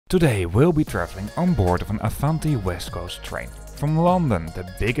Today we'll be traveling on board of an Avanti West Coast train from London, the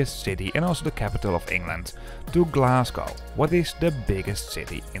biggest city and also the capital of England, to Glasgow, what is the biggest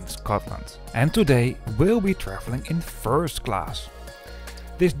city in Scotland. And today we'll be traveling in first class.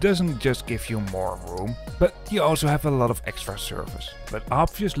 This doesn't just give you more room, but you also have a lot of extra service. But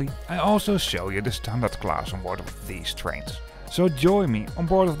obviously I also show you the standard class on board of these trains. So join me on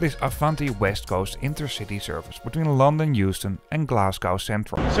board of this Avanti West Coast intercity service between London Euston and Glasgow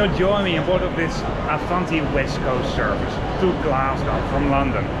Central. So join me on board of this Avanti West Coast service to Glasgow from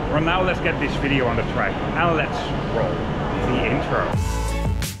London. For now let's get this video on the track and let's roll the intro.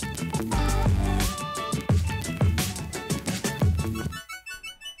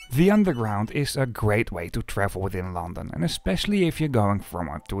 The Underground is a great way to travel within London, and especially if you're going from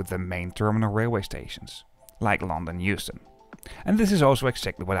or to the main terminal railway stations, like London Euston. And this is also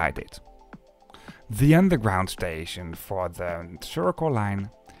exactly what I did. The Underground station for the Circle Line,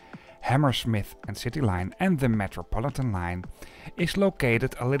 Hammersmith and City Line and the Metropolitan Line is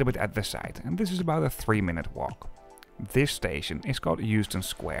located a little bit at the side, and this is about a 3-minute walk. This station is called Euston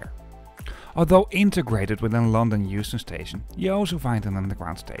Square. Although integrated within London Euston Station, you also find an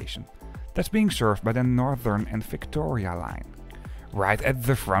underground station that's being served by the Northern and Victoria Line. Right at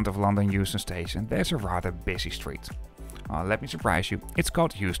the front of London Euston Station there's a rather busy street. Let me surprise you, it's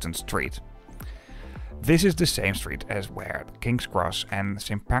called Euston Street. This is the same street as where King's Cross and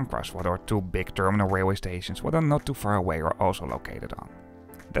St Pancras, what are two big terminal railway stations, what are not too far away, are also located on.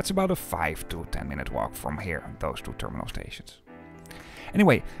 That's about a 5 to 10 minute walk from here, those two terminal stations.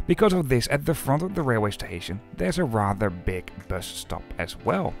 Anyway, because of this, at the front of the railway station there's a rather big bus stop as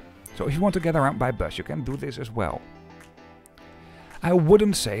well. So if you want to get around by bus you can do this as well. I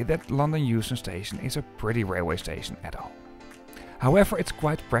wouldn't say that London Euston Station is a pretty railway station at all. However, it's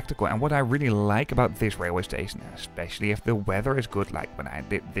quite practical, and what I really like about this railway station, especially if the weather is good like when I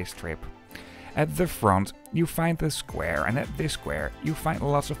did this trip, at the front you find the square, and at this square you find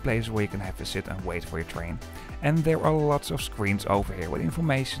lots of places where you can have to sit and wait for your train. And there are lots of screens over here with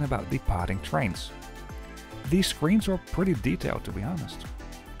information about departing trains. These screens are pretty detailed, to be honest.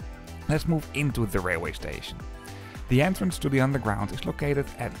 Let's move into the railway station. The entrance to the Underground is located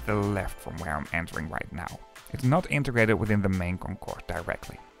at the left from where I'm entering right now. It's not integrated within the main concourse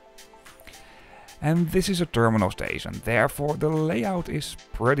directly. And this is a terminal station, therefore the layout is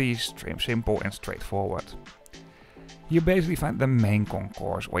pretty simple and straightforward. You basically find the main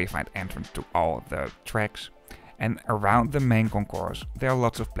concourse where you find entrance to all the tracks, and around the main concourse there are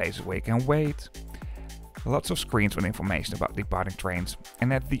lots of places where you can wait, lots of screens with information about departing trains,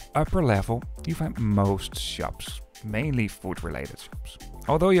 and at the upper level you find most shops, mainly food related shops.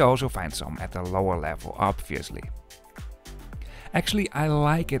 Although you also find some at the lower level, obviously. Actually, I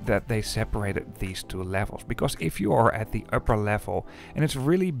like it that they separated these two levels, because if you are at the upper level and it's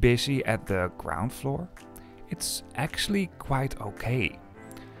really busy at the ground floor, it's actually quite okay.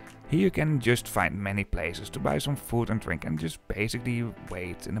 Here you can just find many places to buy some food and drink and just basically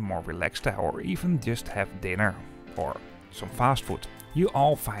wait in a more relaxed style, or even just have dinner or some fast food. You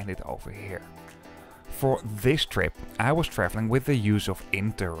all find it over here. For this trip I was traveling with the use of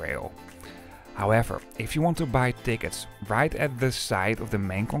Interrail. However, if you want to buy tickets right at the side of the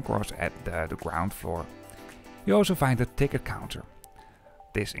main concourse at the ground floor, you also find a ticket counter.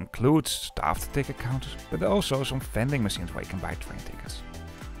 This includes staffed ticket counters, but also some vending machines where you can buy train tickets.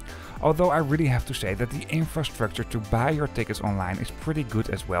 Although I really have to say that the infrastructure to buy your tickets online is pretty good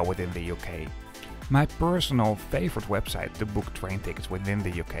as well within the UK. My personal favorite website to book train tickets within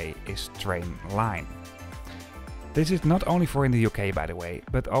the UK is Trainviking. This is not only for in the UK, by the way,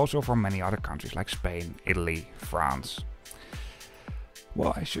 but also for many other countries like Spain, Italy, France.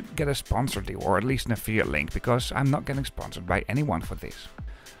 Well, I should get a sponsor deal, or at least an affiliate link, because I'm not getting sponsored by anyone for this.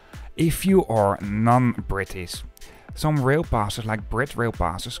 If you are non-British, some rail passes like Brit rail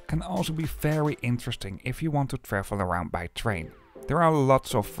passes can also be very interesting if you want to travel around by train. There are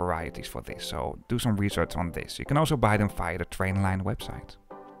lots of varieties for this, so do some research on this. You can also buy them via the Trainline website.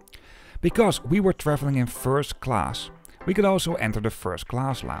 Because we were traveling in first class, we could also enter the first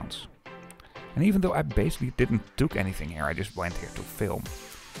class lounge. And even though I basically didn't took anything here, I just went here to film.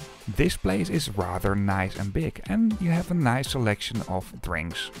 This place is rather nice and big, and you have a nice selection of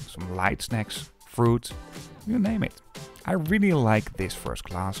drinks, some light snacks, fruit, you name it. I really like this first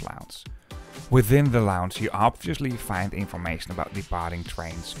class lounge. Within the lounge you obviously find information about departing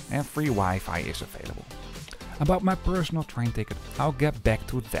trains, and free Wi-Fi is available. About my personal train ticket, I'll get back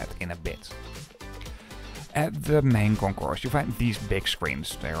to that in a bit. At the main concourse you find these big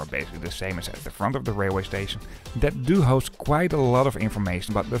screens, they are basically the same as at the front of the railway station, that do host quite a lot of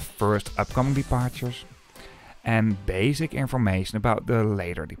information about the first upcoming departures, and basic information about the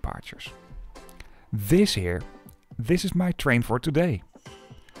later departures. This is my train for today.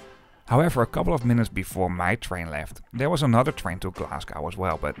 However, a couple of minutes before my train left, there was another train to Glasgow as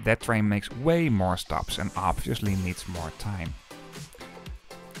well, but that train makes way more stops and obviously needs more time.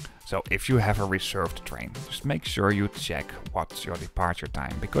 So if you have a reserved train, just make sure you check what's your departure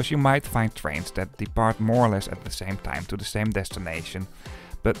time, because you might find trains that depart more or less at the same time to the same destination,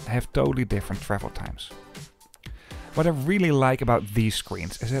 but have totally different travel times. What I really like about these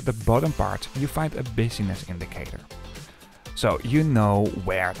screens is at the bottom part you find a busyness indicator. So you know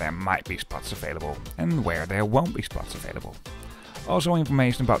where there might be spots available and where there won't be spots available. Also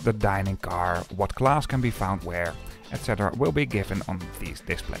information about the dining car, what class can be found where, etc. will be given on these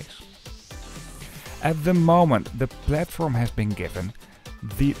displays. At the moment the platform has been given,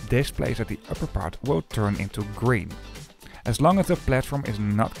 the displays at the upper part will turn into green. As long as the platform is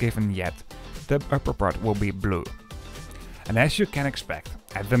not given yet, the upper part will be blue. And as you can expect,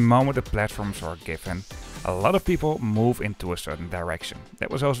 at the moment the platforms are given, a lot of people move into a certain direction.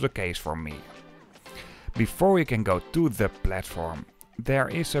 That was also the case for me. Before you can go to the platform, there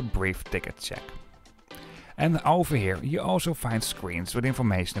is a brief ticket check. And over here you also find screens with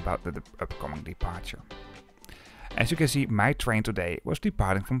information about the upcoming departure. As you can see, my train today was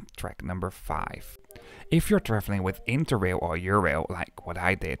departing from track number 5. If you're traveling with Interrail or Eurail, like what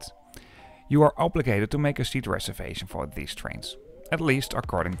I did, you are obligated to make a seat reservation for these trains, at least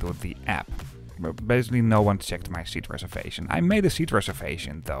according to the app. But basically no one checked my seat reservation. I made a seat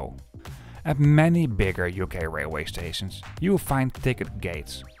reservation though. At many bigger UK railway stations you will find ticket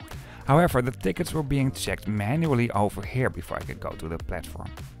gates. However, the tickets were being checked manually over here before I could go to the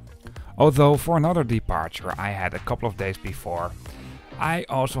platform. Although for another departure I had a couple of days before, I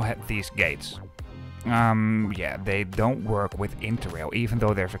also had these gates. Yeah, they don't work with Interrail even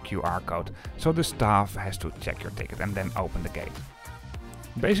though there's a QR code, so the staff has to check your ticket and then open the gate.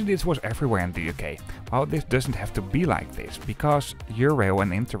 Basically this was everywhere in the UK. Well, this doesn't have to be like this, because Eurail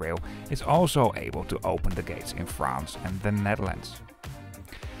and Interrail is also able to open the gates in France and the Netherlands.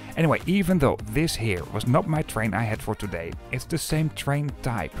 Anyway, even though this here was not my train I had for today, it's the same train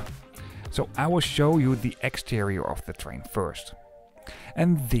type. So I will show you the exterior of the train first.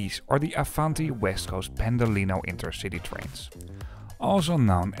 And these are the Avanti Westcoast Pendelino intercity trains, also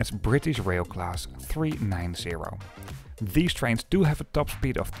known as British Rail Class 390. These trains do have a top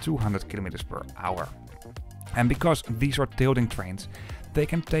speed of 200 km per hour. And because these are tilting trains, they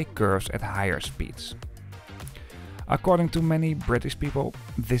can take curves at higher speeds. According to many British people,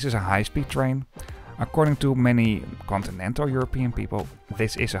 this is a high-speed train. According to many continental European people,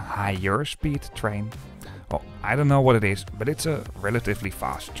 this is a higher speed train. Well, I don't know what it is, but it's a relatively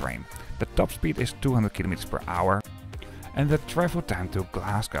fast train. The top speed is 200 km per hour, and the travel time to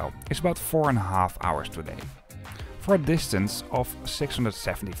Glasgow is about 4.5 hours today, for a distance of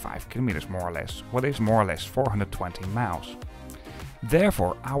 675 km more or less, what is more or less 420 miles.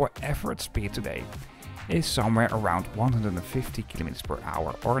 Therefore, our average speed today is somewhere around 150 km per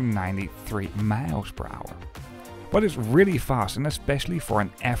hour or 93 miles per hour. What is really fast, and especially for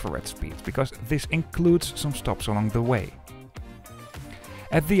an average speed, because this includes some stops along the way.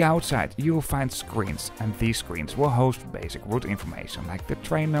 At the outside you will find screens, and these screens will host basic route information like the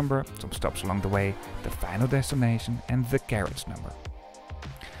train number, some stops along the way, the final destination and the carriage number.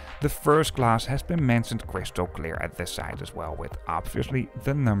 The first class has been mentioned crystal clear at the side as well, with obviously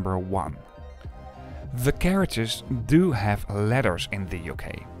the number 1. The carriages do have letters in the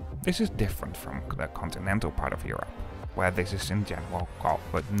UK. This is different from the continental part of Europe, where this is in general called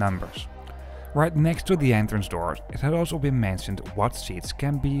with numbers. Right next to the entrance doors, it had also been mentioned what seats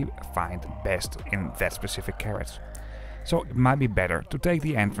can be found best in that specific carriage. So it might be better to take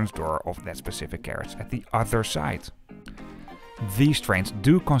the entrance door of that specific carriage at the other side. These trains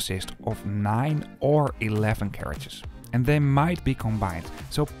do consist of 9 or 11 carriages, and they might be combined,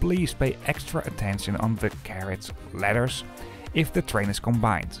 so please pay extra attention on the carriage letters if the train is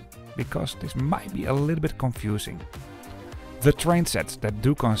combined, because this might be a little bit confusing. The train sets that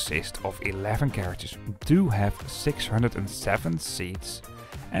do consist of 11 carriages do have 607 seats,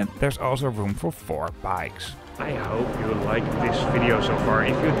 and there's also room for 4 bikes. I hope you like this video so far.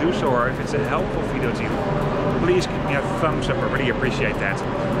 If you do so, or if it's a helpful video to you, please give me a thumbs up, I really appreciate that.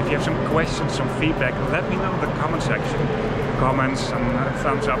 If you have some questions, some feedback, let me know in the comment section. Comments and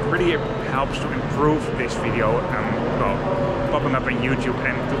thumbs up really helps to improve this video and well, popping up on YouTube,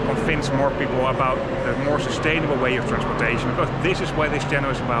 and to convince more people about the more sustainable way of transportation, because this is what this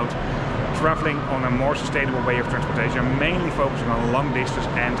channel is about. Traveling on a more sustainable way of transportation, mainly focusing on long distance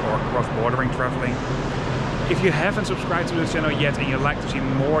and or cross-bordering traveling. If you haven't subscribed to the channel yet and you'd like to see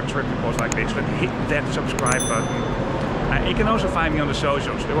more trip reports like this, then hit that subscribe button. You can also find me on the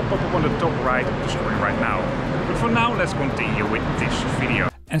socials. They will pop up on the top right of the screen right now. But for now, let's continue with this video.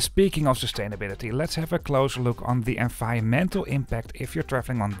 And speaking of sustainability, let's have a closer look on the environmental impact if you're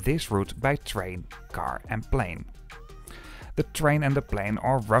traveling on this route by train, car and plane. The train and the plane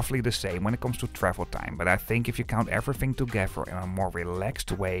are roughly the same when it comes to travel time, but I think if you count everything together in a more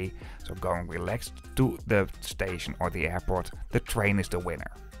relaxed way, so going relaxed to the station or the airport, the train is the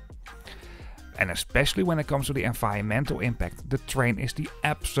winner. And especially when it comes to the environmental impact, the train is the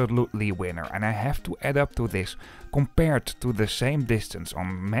absolutely winner. And I have to add up to this, compared to the same distance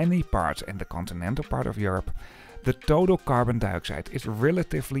on many parts in the continental part of Europe, the total carbon dioxide is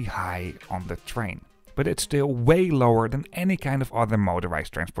relatively high on the train. But it's still way lower than any kind of other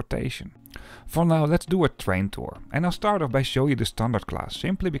motorized transportation. For now, let's do a train tour. And I'll start off by showing you the standard class,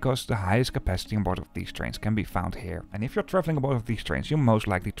 simply because the highest capacity on board of these trains can be found here. And if you're traveling on board of these trains, you're most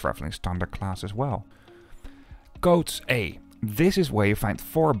likely traveling standard class as well. Coach A. This is where you find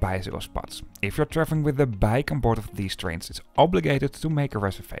 4 bicycle spots. If you're traveling with a bike on board of these trains, it's obligated to make a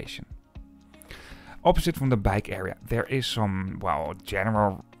reservation. Opposite from the bike area, there is some, well,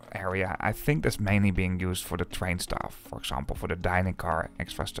 general area. I think that's mainly being used for the train staff, for example for the dining car,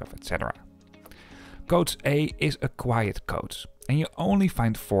 extra stuff, etc. Coach A is a quiet coach and you only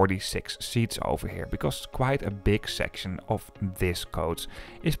find 46 seats over here because quite a big section of this coach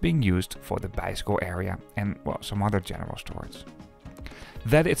is being used for the bicycle area and, well, some other general storage.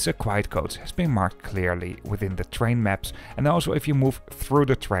 That it's a quiet coach has been marked clearly within the train maps, and also if you move through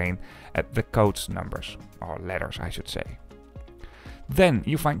the train at the coach numbers, or letters I should say. Then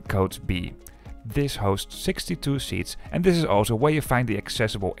you find coach B. This hosts 62 seats and this is also where you find the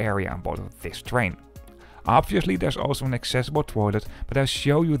accessible area on board of this train. Obviously there's also an accessible toilet, but I'll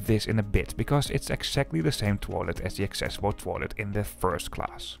show you this in a bit because it's exactly the same toilet as the accessible toilet in the first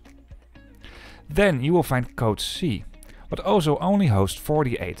class. Then you will find coach C, but also only hosts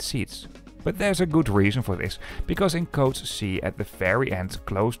 48 seats. But there's a good reason for this, because in coach C at the very end,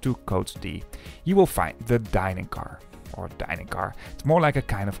 close to coach D, you will find the dining car. Or dining car, it's more like a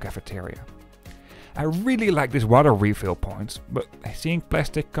kind of cafeteria. I really like this water refill point, but seeing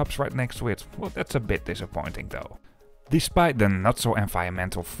plastic cups right next to it, well, that's a bit disappointing though. Despite the not so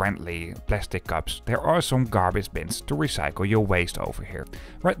environmental friendly plastic cups, there are some garbage bins to recycle your waste over here.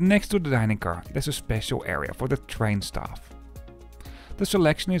 Right next to the dining car, there's a special area for the train staff. The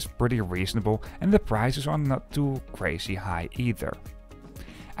selection is pretty reasonable and the prices are not too crazy high either.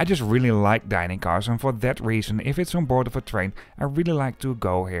 I just really like dining cars, and for that reason, if it's on board of a train, I really like to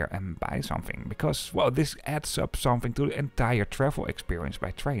go here and buy something, because, well, this adds up something to the entire travel experience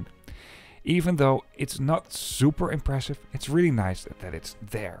by train. Even though it's not super impressive, it's really nice that it's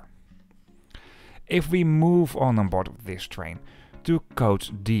there. If we move on board of this train to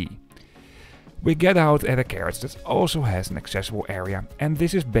coach D, we get out at a carriage that also has an accessible area, and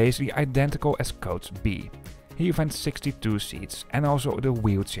this is basically identical as coach B. Here you find 62 seats and also the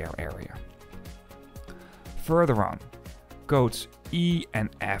wheelchair area. Further on, coach E and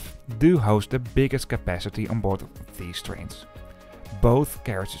F do host the biggest capacity on board of these trains. Both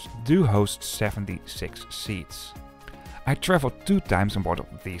carriages do host 76 seats. I traveled 2 times on board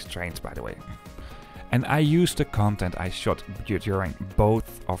of these trains, by the way. And I used the content I shot during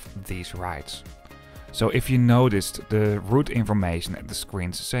both of these rides. So if you noticed the route information at the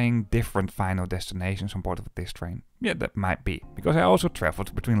screens saying different final destinations on board of this train, yeah, that might be, because I also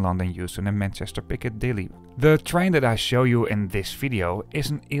traveled between London Euston and Manchester Piccadilly. The train that I show you in this video is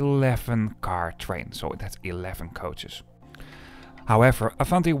an 11 car train, so that's 11 coaches. However,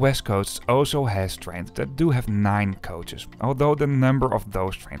 Avanti West Coast also has trains that do have 9 coaches, although the number of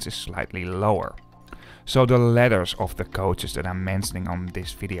those trains is slightly lower. So the letters of the coaches that I'm mentioning on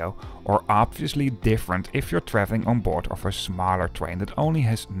this video are obviously different if you're traveling on board of a smaller train that only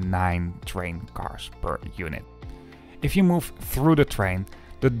has 9 train cars per unit. If you move through the train,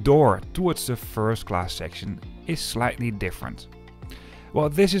 the door towards the first class section is slightly different. Well,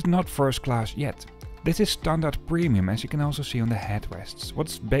 this is not first class yet. This is standard premium, as you can also see on the headrests,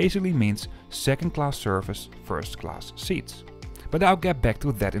 what basically means second class service, first class seats. But I'll get back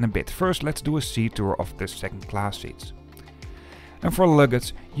to that in a bit. First, let's do a seat tour of the second class seats. And for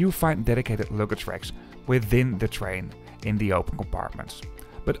luggage, you find dedicated luggage racks within the train in the open compartments.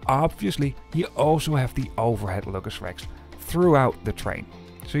 But obviously, you also have the overhead luggage racks throughout the train,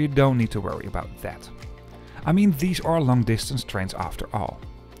 so you don't need to worry about that. I mean, these are long distance trains after all.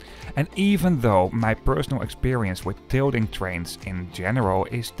 And even though my personal experience with tilting trains in general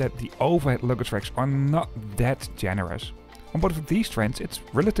is that the overhead luggage racks are not that generous, On both of these trains it's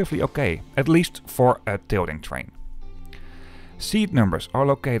relatively okay, at least for a tilting train. Seat numbers are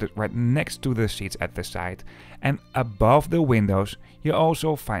located right next to the seats at the side, and above the windows you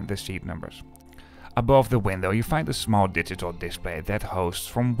also find the seat numbers. Above the window you find a small digital display that hosts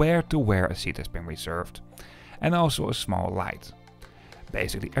from where to where a seat has been reserved, and also a small light.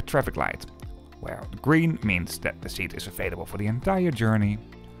 Basically a traffic light, where green means that the seat is available for the entire journey,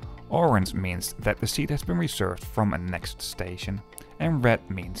 orange means that the seat has been reserved from a next station, and red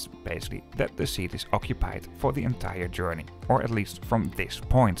means basically that the seat is occupied for the entire journey, or at least from this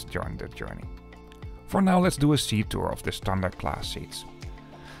point during the journey. For now let's do a seat tour of the standard class seats.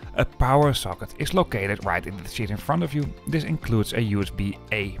 A power socket is located right in the seat in front of you. This includes a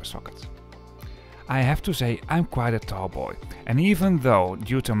USB-A socket. I have to say I'm quite a tall boy, and even though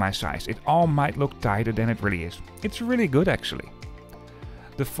due to my size it all might look tighter than it really is, it's really good actually.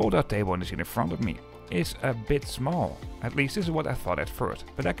 The fold-out table in the seat in front of me is a bit small, at least this is what I thought at first,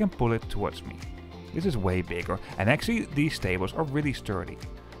 but I can pull it towards me. This is way bigger, and actually these tables are really sturdy.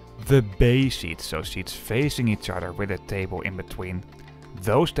 The bay seats, so seats facing each other with a table in between,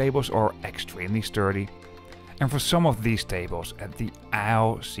 those tables are extremely sturdy. And for some of these tables at the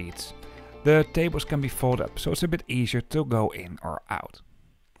aisle seats, the tables can be folded up, so it's a bit easier to go in or out.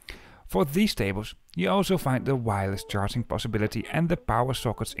 For these tables, you also find the wireless charging possibility, and the power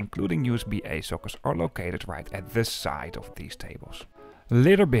sockets including USB-A sockets are located right at the side of these tables.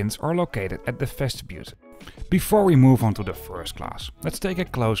 Litter bins are located at the vestibules. Before we move on to the first class, let's take a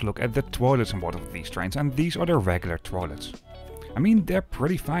close look at the toilets on board of these trains, and these are the regular toilets. I mean, they're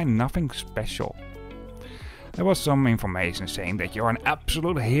pretty fine, nothing special. There was some information saying that you're an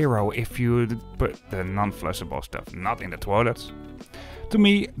absolute hero if you put the non-flushable stuff not in the toilets. To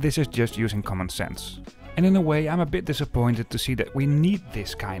me, this is just using common sense. And in a way, I'm a bit disappointed to see that we need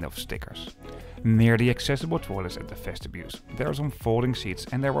this kind of stickers. Near the accessible toilets at the vestibules, there are some folding seats,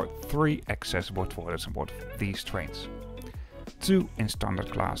 and there were 3 accessible toilets on board these trains. 2 in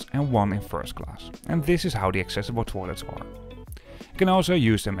standard class and 1 in first class. And this is how the accessible toilets are. You can also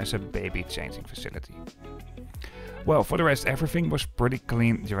use them as a baby changing facility. Well, for the rest, everything was pretty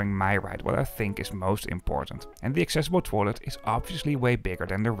clean during my ride, what I think is most important. And the accessible toilet is obviously way bigger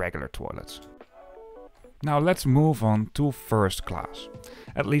than the regular toilets. Now let's move on to first class.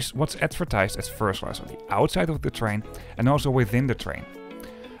 At least what's advertised as first class on the outside of the train and also within the train.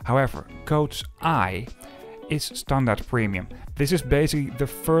 However, coach I is standard premium. This is basically the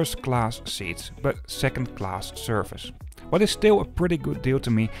first class seats, but second class service. What is still a pretty good deal to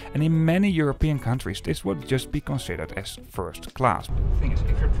me, and in many European countries this would just be considered as first class. The thing is,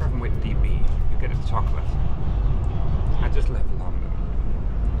 if you're traveling with DB, you get a chocolate. I just left London.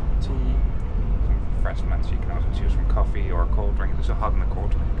 Tea, some refreshments, you can also choose from coffee or a cold drink. There's a hot and a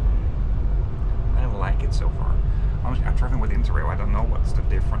cold drink. I don't like it so far. Honestly, I'm traveling with Interrail. I don't know what's the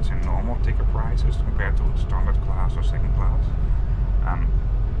difference in normal ticket prices compared to standard class or second class.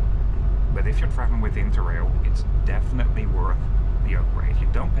 But if you're traveling with Interrail, it's definitely worth the upgrade. You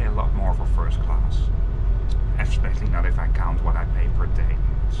don't pay a lot more for first class, especially not if I count what I pay per day.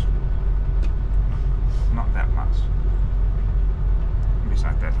 It's not that much.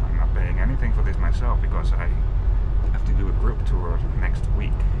 Besides that, I'm not paying anything for this myself because I have to do a group tour next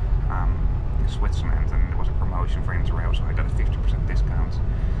week in Switzerland, and there was a promotion for Interrail, so I got a 50% discount.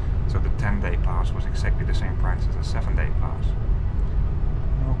 So the 10-day pass was exactly the same price as a 7-day pass.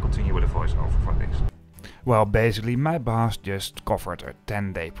 I'll continue with a voiceover for this. Well, basically my boss just covered a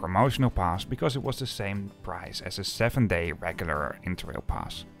 10-day promotional pass because it was the same price as a 7-day regular Interrail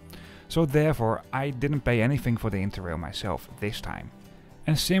pass. So therefore I didn't pay anything for the Interrail myself this time.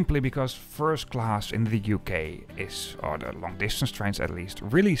 And simply because first class in the UK is, or the long distance trains at least,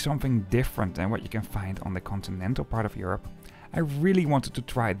 really something different than what you can find on the continental part of Europe, I really wanted to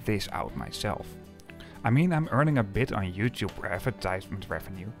try this out myself. I mean, I'm earning a bit on YouTube advertisement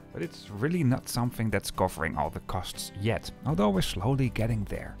revenue, but it's really not something that's covering all the costs yet, although we're slowly getting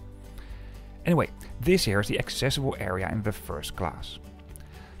there. Anyway, this here is the accessible area in the first class.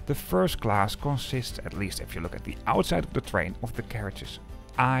 The first class consists, at least if you look at the outside of the train, of the carriages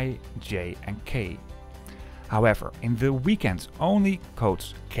I, J and K. However, in the weekends only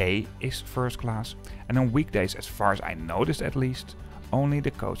coach K is first class, and on weekdays, as far as I noticed at least, only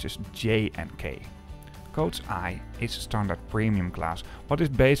the coaches J and K. Coach I is standard premium class, what is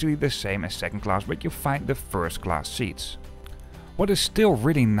basically the same as second class, but you find the first class seats. What is still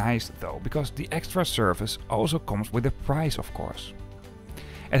really nice though, because the extra service also comes with a price, of course.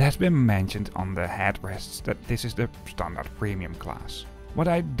 It has been mentioned on the headrests that this is the standard premium class. What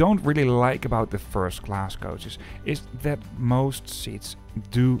I don't really like about the first class coaches is that most seats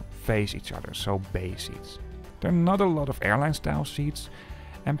do face each other, so bay seats. There are not a lot of airline style seats,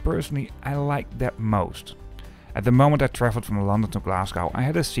 and personally I like that most. At the moment I travelled from London to Glasgow, I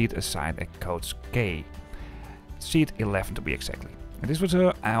had a seat assigned at coach K, seat 11 to be exactly. And this was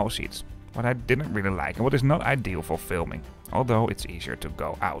a aisle seat, what I didn't really like and what is not ideal for filming, although it's easier to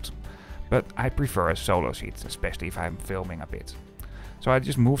go out. But I prefer a solo seat, especially if I'm filming a bit. So I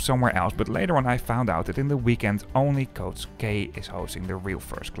just moved somewhere else, but later on I found out that in the weekend only coach K is hosting the real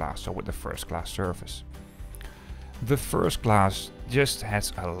first class, so with the first class service. The first class just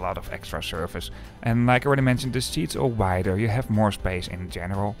has a lot of extra service, and like I already mentioned, the seats are wider, you have more space in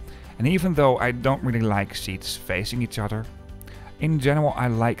general. And even though I don't really like seats facing each other, in general I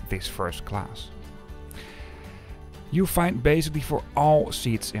like this first class. You find basically for all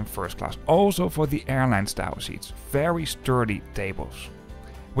seats in first class, also for the airline style seats, very sturdy tables.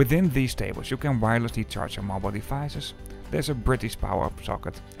 Within these tables you can wirelessly charge your mobile devices, there's a British power-up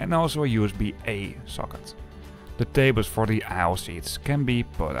socket and also a USB-A socket. The tables for the aisle seats can be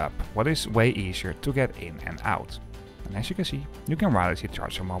put up, what is way easier to get in and out. And as you can see, you can wirelessly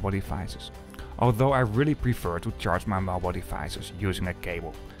charge your mobile devices. Although I really prefer to charge my mobile devices using a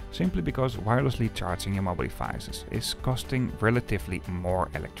cable, simply because wirelessly charging your mobile devices is costing relatively more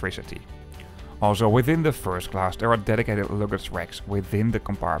electricity. Also within the first class there are dedicated luggage racks within the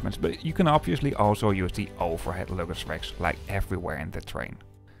compartments, but you can obviously also use the overhead luggage racks like everywhere in the train.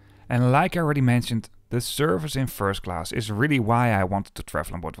 And like I already mentioned, the service in first class is really why I wanted to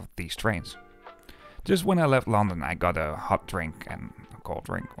travel on board of these trains. Just when I left London I got a hot drink and a cold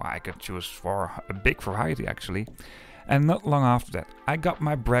drink, well, I could choose for a big variety actually. And not long after that I got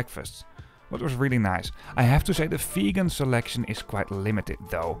my breakfast, what was really nice. I have to say the vegan selection is quite limited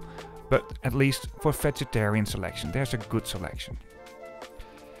though, but at least for vegetarian selection there's a good selection.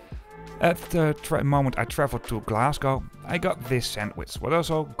 At the moment I traveled to Glasgow, I got this sandwich, what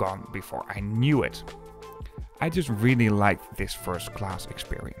was all gone before I knew it. I just really liked this first class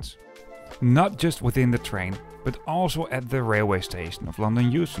experience. Not just within the train, but also at the railway station of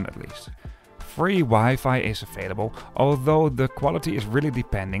London Euston at least. Free Wi-Fi is available, although the quality is really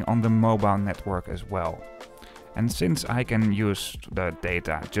depending on the mobile network as well. And since I can use the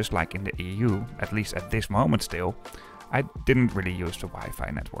data just like in the EU, at least at this moment still, I didn't really use the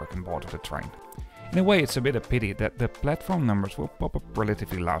Wi-Fi network on board of the train. In a way it's a bit of a pity that the platform numbers will pop up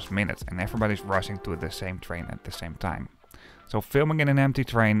relatively last minute and everybody's rushing to the same train at the same time. So filming in an empty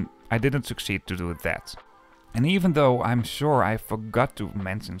train, I didn't succeed to do that. And even though I'm sure I forgot to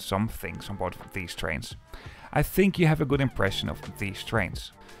mention some things on board of these trains, I think you have a good impression of these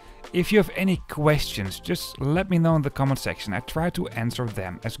trains. If you have any questions, just let me know in the comment section. I try to answer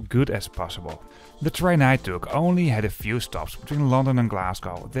them as good as possible. The train I took only had a few stops between London and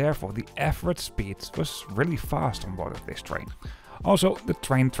Glasgow, therefore the average speed was really fast on board of this train. Also, the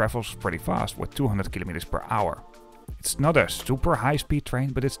train travels pretty fast with 200 km per hour. It's not a super high speed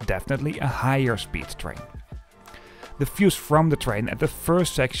train, but it's definitely a higher speed train. The views from the train at the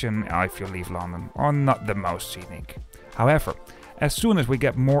first section, if you leave London, are not the most scenic. However, as soon as we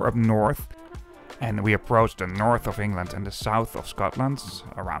get more up north and we approach the north of England and the south of Scotland,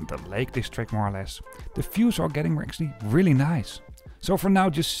 around the Lake District more or less, the views are getting actually really nice. So for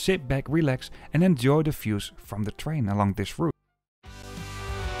now just sit back, relax and enjoy the views from the train along this route.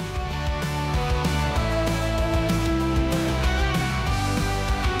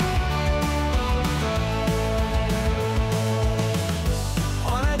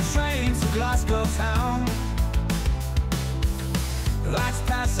 Glasgow town, lights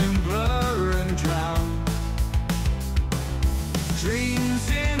passing blur and drown, dreams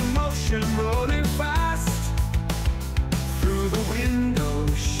in motion rolling fast, through the window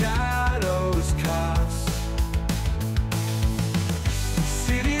shadows cast,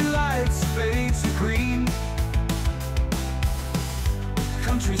 city lights fade to green,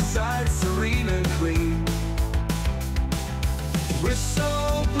 countryside serene and clean,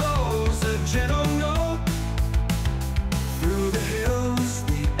 whistle blows a gentle note, through the hills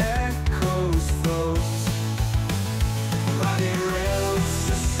the echoes float, riding rails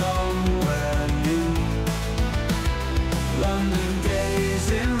to somewhere new, London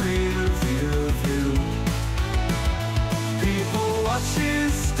days in rear view, people watching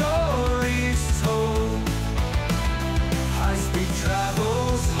stories told, high-speed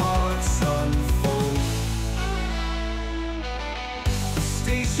travels, hearts unfold.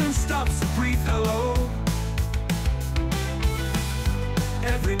 Station stops to breathe hello,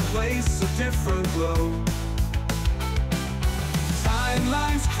 every place a different glow,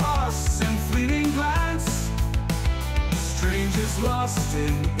 timelines cross in fleeting glance, strangers lost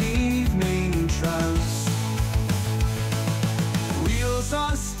in evening trance, wheels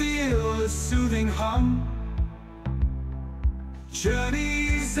on steel, a soothing hum,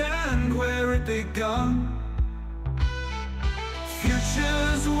 journeys and where it begun.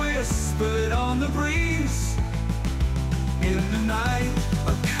 Futures whispered on the breeze. In the night,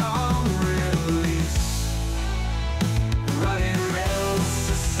 a calm release. Riding rails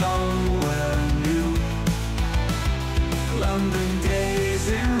to somewhere new. London days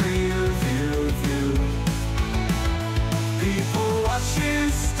in rear view. People watching,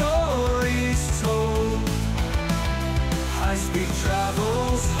 stories told. High-speed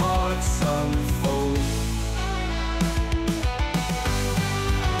travels, hearts unfold.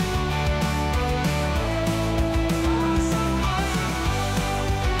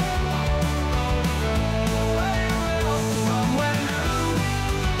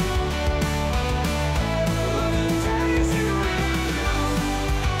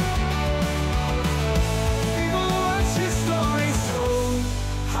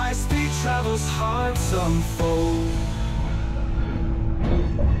 Travels, hearts unfold.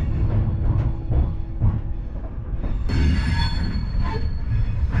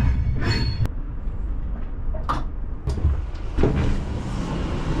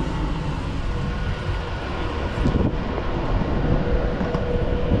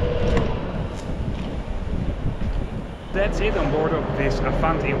 That's it on board of this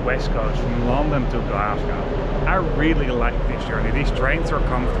Avanti West Coast from London to Glasgow. I really like this journey. These trains are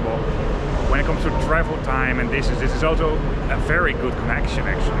comfortable. When it comes to travel time and this is also a very good connection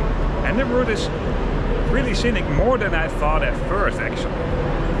actually. And the route is really scenic, more than I thought at first actually.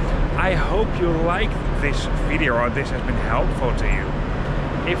 I hope you liked this video or this has been helpful to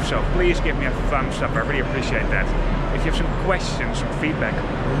you. If so, please give me a thumbs up, I really appreciate that. If you have some questions or feedback,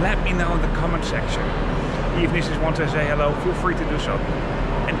 let me know in the comment section. Even if you just want to say hello, feel free to do so.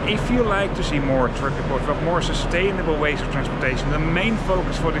 And if you like to see more trip reports about more sustainable ways of transportation, the main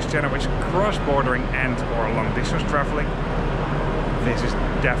focus for this channel is cross-bordering and or long-distance traveling. This is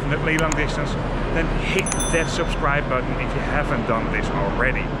definitely long distance. Then hit that subscribe button if you haven't done this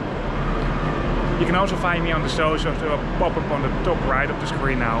already. You can also find me on the socials, they will pop up on the top right of the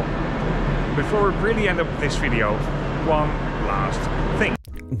screen now. Before we really end up this video, one last thing.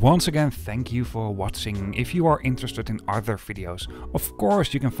 Once again, thank you for watching. If you are interested in other videos, of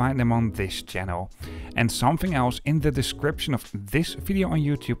course you can find them on this channel. And something else, in the description of this video on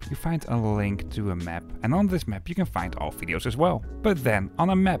YouTube, you find a link to a map. And on this map you can find all videos as well, but then on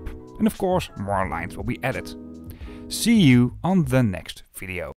a map. And of course, more lines will be added. See you on the next video.